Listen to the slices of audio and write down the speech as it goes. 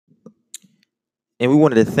And we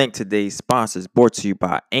wanted to thank today's sponsors brought to you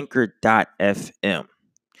by Anchor.fm.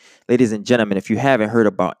 Ladies and gentlemen, if you haven't heard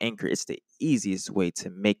about Anchor, it's the easiest way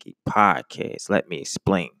to make a podcast. Let me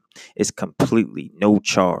explain. It's completely no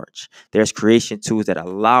charge. There's creation tools that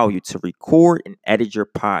allow you to record and edit your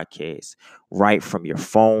podcast right from your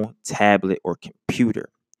phone, tablet, or computer.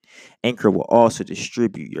 Anchor will also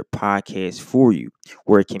distribute your podcast for you,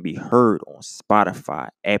 where it can be heard on Spotify,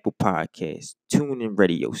 Apple Podcasts, TuneIn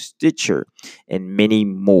Radio, Stitcher, and many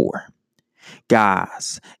more.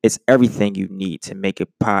 Guys, it's everything you need to make a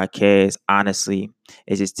podcast. Honestly,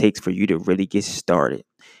 it just takes for you to really get started.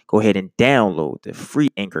 Go ahead and download the free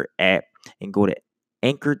Anchor app and go to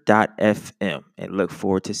anchor.fm and look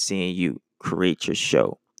forward to seeing you create your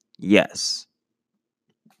show. Yes.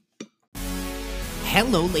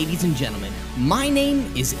 Hello, ladies and gentlemen. My name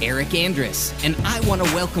is Eric Andrus, and I want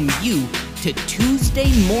to welcome you to Tuesday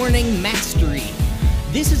Morning Mastery.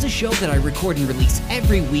 This is a show that I record and release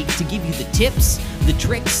every week to give you the tips, the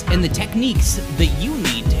tricks, and the techniques that you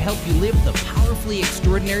need to help you live the powerfully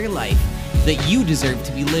extraordinary life that you deserve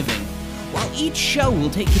to be living. While each show will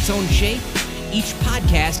take its own shape, each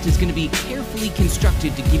podcast is going to be carefully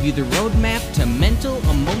constructed to give you the roadmap to mental,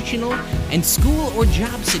 emotional, and school or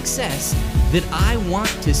job success that I want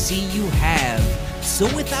to see you have. So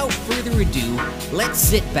without further ado, let's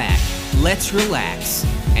sit back, let's relax,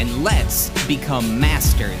 and let's become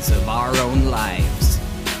masters of our own lives.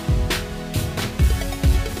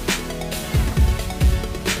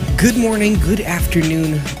 Good morning, good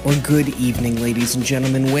afternoon, or good evening, ladies and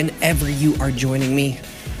gentlemen, whenever you are joining me.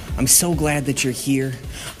 I'm so glad that you're here.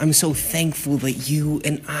 I'm so thankful that you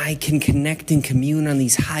and I can connect and commune on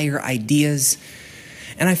these higher ideas.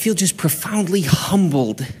 And I feel just profoundly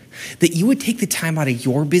humbled that you would take the time out of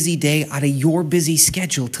your busy day, out of your busy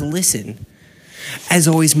schedule to listen. As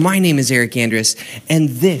always, my name is Eric Andrus, and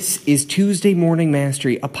this is Tuesday Morning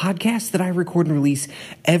Mastery, a podcast that I record and release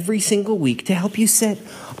every single week to help you set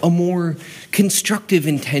a more constructive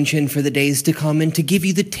intention for the days to come and to give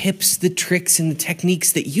you the tips, the tricks, and the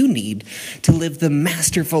techniques that you need to live the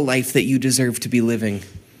masterful life that you deserve to be living.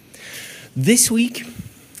 This week,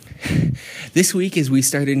 as we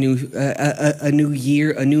start a new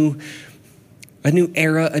year, a new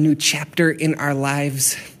era, a new chapter in our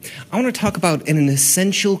lives, I want to talk about an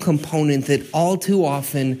essential component that all too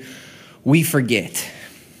often we forget.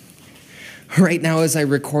 Right now, as I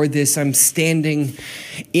record this, I'm standing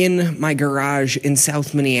in my garage in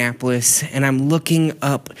South Minneapolis, and I'm looking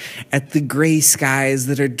up at the gray skies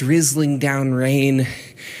that are drizzling down rain,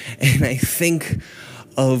 and I think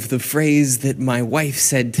of the phrase that my wife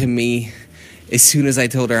said to me as soon as I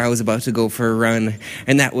told her I was about to go for a run,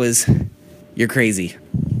 and that was, "You're crazy."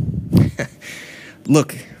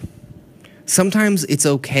 Look, sometimes it's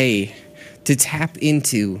okay to tap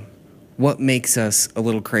into what makes us a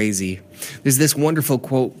little crazy. There's this wonderful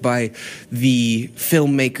quote by the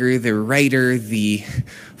filmmaker, the writer, the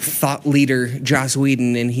thought leader, Joss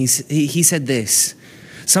Whedon, and he said this: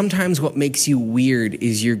 "Sometimes what makes you weird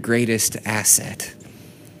is your greatest asset."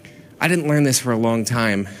 I didn't learn this for a long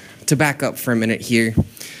time. To back up for a minute here,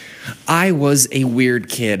 I was a weird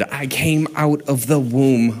kid. I came out of the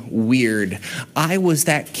womb weird. I was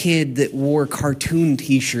that kid that wore cartoon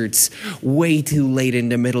t-shirts way too late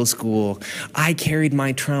into middle school. I carried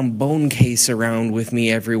my trombone case around with me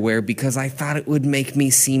everywhere because I thought it would make me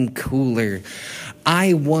seem cooler.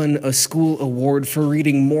 I won a school award for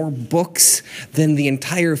reading more books than the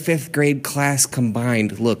entire 5th grade class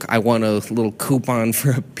combined. Look, I won a little coupon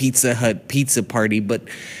for a Pizza Hut pizza party, but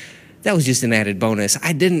that was just an added bonus.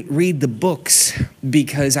 I didn't read the books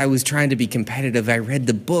because I was trying to be competitive. I read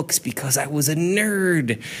the books because I was a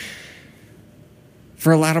nerd.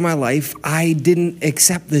 For a lot of my life, I didn't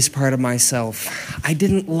accept this part of myself. I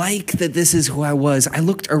didn't like that this is who I was. I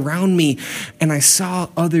looked around me and I saw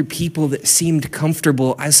other people that seemed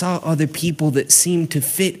comfortable. I saw other people that seemed to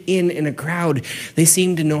fit in a crowd. They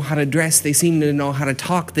seemed to know how to dress. They seemed to know how to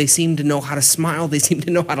talk. They seemed to know how to smile. They seemed to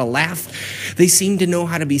know how to laugh. They seemed to know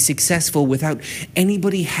how to be successful without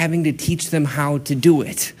anybody having to teach them how to do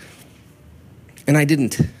it. And I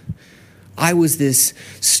didn't. I was this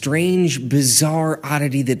strange, bizarre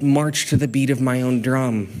oddity that marched to the beat of my own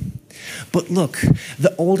drum. But look,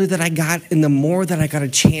 the older that I got and the more that I got a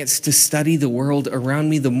chance to study the world around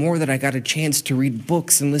me, the more that I got a chance to read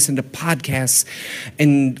books and listen to podcasts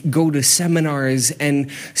and go to seminars and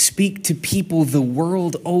speak to people the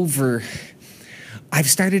world over, I've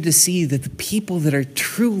started to see that the people that are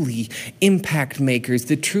truly impact makers,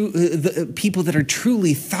 the people that are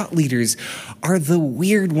truly thought leaders are the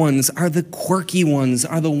weird ones, are the quirky ones,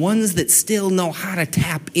 are the ones that still know how to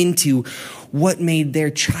tap into what made their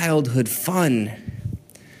childhood fun.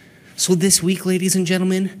 So this week, ladies and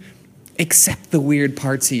gentlemen, accept the weird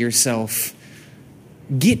parts of yourself.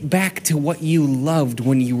 Get back to what you loved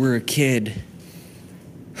when you were a kid.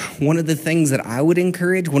 One of the things that I would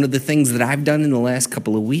encourage, one of the things that I've done in the last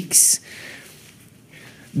couple of weeks,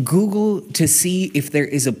 Google to see if there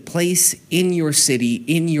is a place in your city,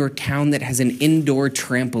 in your town, that has an indoor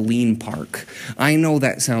trampoline park. I know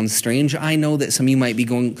that sounds strange. I know that some of you might be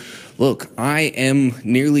going, look, I am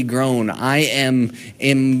nearly grown. I am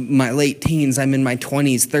in my late teens. I'm in my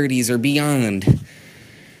 20s, 30s, or beyond.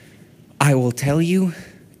 I will tell you,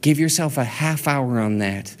 give yourself a half hour on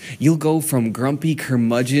that. You'll go from grumpy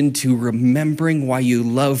curmudgeon to remembering why you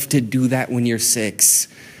love to do that when you're 6.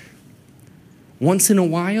 Once in a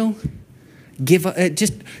while,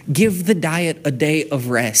 just give the diet a day of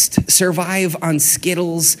rest. Survive on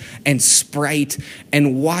Skittles and Sprite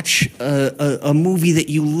and watch a movie that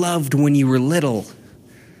you loved when you were little.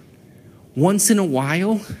 Once in a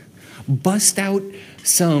while, bust out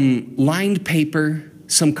some lined paper,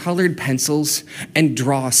 some colored pencils, and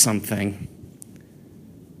draw something.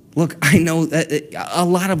 Look, I know that a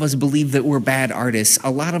lot of us believe that we're bad artists.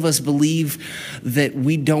 A lot of us believe that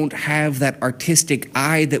we don't have that artistic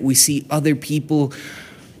eye, that we see other people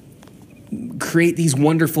create these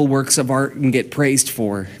wonderful works of art and get praised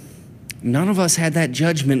for. None of us had that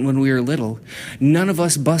judgment when we were little. None of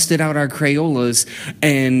us busted out our Crayolas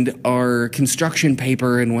and our construction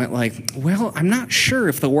paper and went like, well, I'm not sure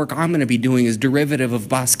if the work I'm going to be doing is derivative of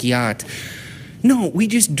Basquiat. No, we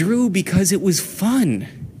just drew because it was fun.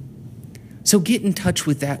 So get in touch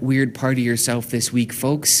with that weird part of yourself this week,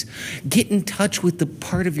 folks. Get in touch with the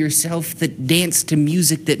part of yourself that danced to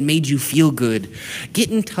music that made you feel good. Get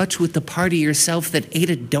in touch with the part of yourself that ate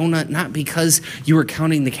a donut not because you were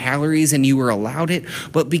counting the calories and you were allowed it,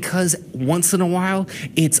 but because once in a while,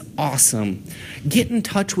 it's awesome. Get in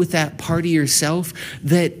touch with that part of yourself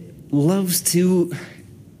that loves to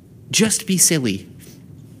just be silly.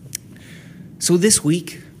 So this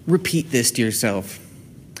week, repeat this to yourself.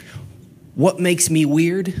 What makes me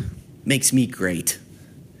weird makes me great.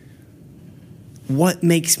 What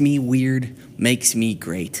makes me weird makes me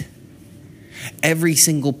great. Every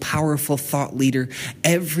single powerful thought leader,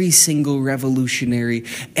 every single revolutionary,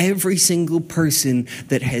 every single person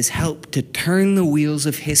that has helped to turn the wheels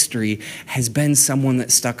of history has been someone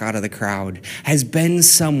that stuck out of the crowd, has been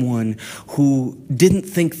someone who didn't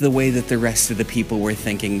think the way that the rest of the people were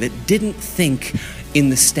thinking, that didn't think in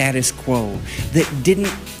the status quo, that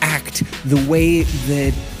didn't act the way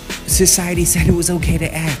that society said it was okay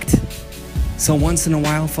to act. So once in a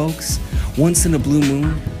while, folks, once in a blue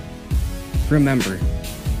moon, remember,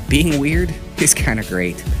 being weird is kind of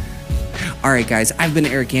great. All right, guys, I've been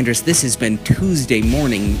Eric Andrus. This has been Tuesday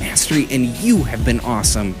Morning Mastery, and you have been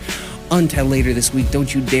awesome. Until later this week,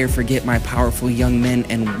 don't you dare forget, my powerful young men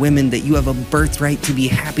and women, that you have a birthright to be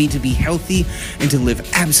happy, to be healthy, and to live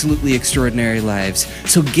absolutely extraordinary lives.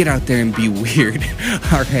 So get out there and be weird.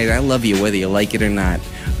 All right, I love you whether you like it or not.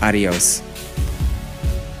 Adios.